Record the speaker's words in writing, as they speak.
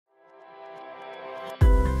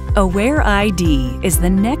AwareID is the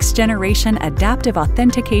next-generation adaptive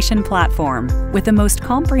authentication platform with the most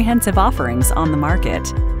comprehensive offerings on the market.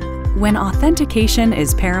 When authentication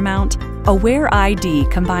is paramount,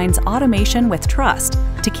 AwareID combines automation with trust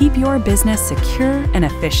to keep your business secure and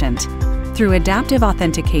efficient. Through adaptive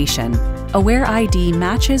authentication, AwareID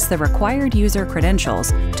matches the required user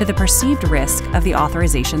credentials to the perceived risk of the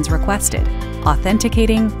authorizations requested,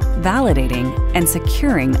 authenticating, validating, and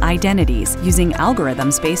securing identities using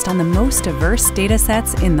algorithms based on the most diverse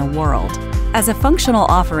datasets in the world. As a functional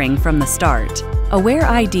offering from the start,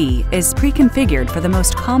 AwareID is pre-configured for the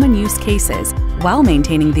most common use cases while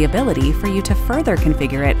maintaining the ability for you to further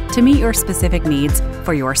configure it to meet your specific needs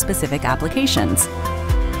for your specific applications.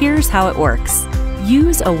 Here's how it works.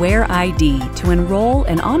 Use AwareID to enroll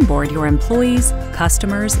and onboard your employees,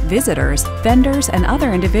 customers, visitors, vendors, and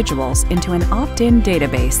other individuals into an opt-in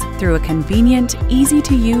database through a convenient,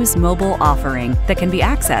 easy-to-use mobile offering that can be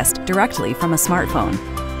accessed directly from a smartphone.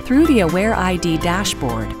 Through the AwareID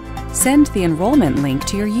dashboard, send the enrollment link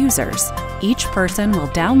to your users. Each person will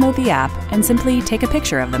download the app and simply take a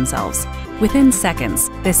picture of themselves. Within seconds,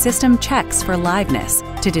 the system checks for liveness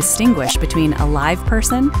to distinguish between a live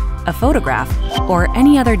person, a photograph, or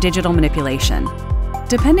any other digital manipulation.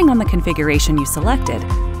 Depending on the configuration you selected,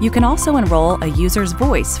 you can also enroll a user's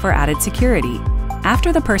voice for added security.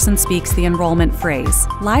 After the person speaks the enrollment phrase,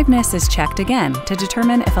 liveness is checked again to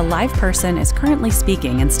determine if a live person is currently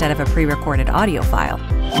speaking instead of a pre-recorded audio file.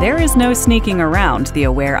 There is no sneaking around the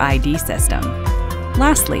AwareID system.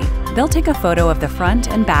 Lastly, they'll take a photo of the front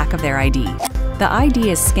and back of their ID. The ID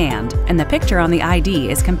is scanned, and the picture on the ID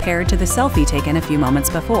is compared to the selfie taken a few moments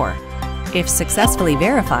before. If successfully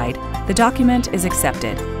verified, the document is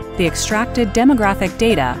accepted. The extracted demographic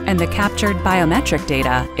data and the captured biometric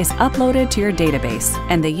data is uploaded to your database,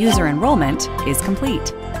 and the user enrollment is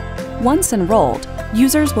complete. Once enrolled,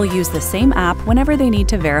 users will use the same app whenever they need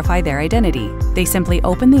to verify their identity. They simply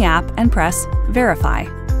open the app and press Verify.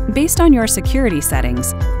 Based on your security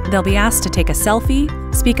settings, they'll be asked to take a selfie,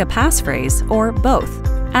 speak a passphrase, or both.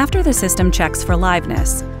 After the system checks for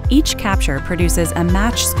liveness, each capture produces a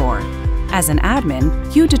match score. As an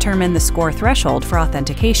admin, you determine the score threshold for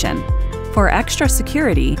authentication. For extra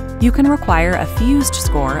security, you can require a fused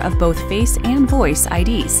score of both face and voice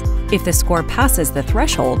IDs. If the score passes the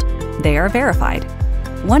threshold, they are verified.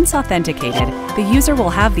 Once authenticated, the user will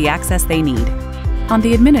have the access they need. On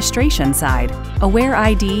the administration side,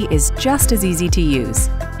 AwareID is just as easy to use.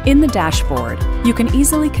 In the dashboard, you can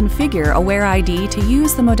easily configure AwareID to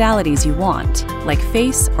use the modalities you want, like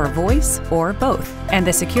face or voice or both, and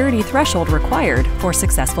the security threshold required for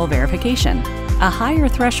successful verification. A higher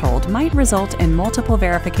threshold might result in multiple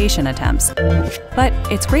verification attempts, but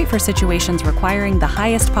it's great for situations requiring the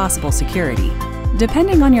highest possible security.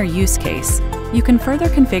 Depending on your use case, you can further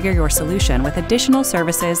configure your solution with additional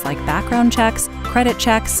services like background checks, credit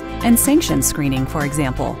checks, and sanction screening, for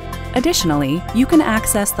example. Additionally, you can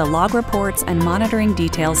access the log reports and monitoring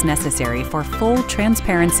details necessary for full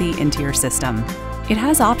transparency into your system. It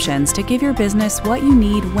has options to give your business what you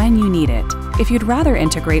need when you need it. If you'd rather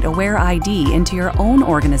integrate AwareID into your own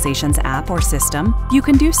organization's app or system, you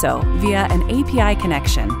can do so via an API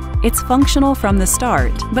connection. It's functional from the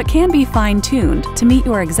start, but can be fine-tuned to meet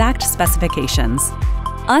your exact specifications.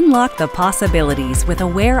 Unlock the possibilities with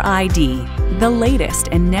AwareID, the latest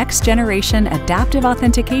and next-generation adaptive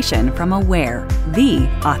authentication from Aware, the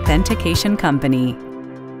authentication company.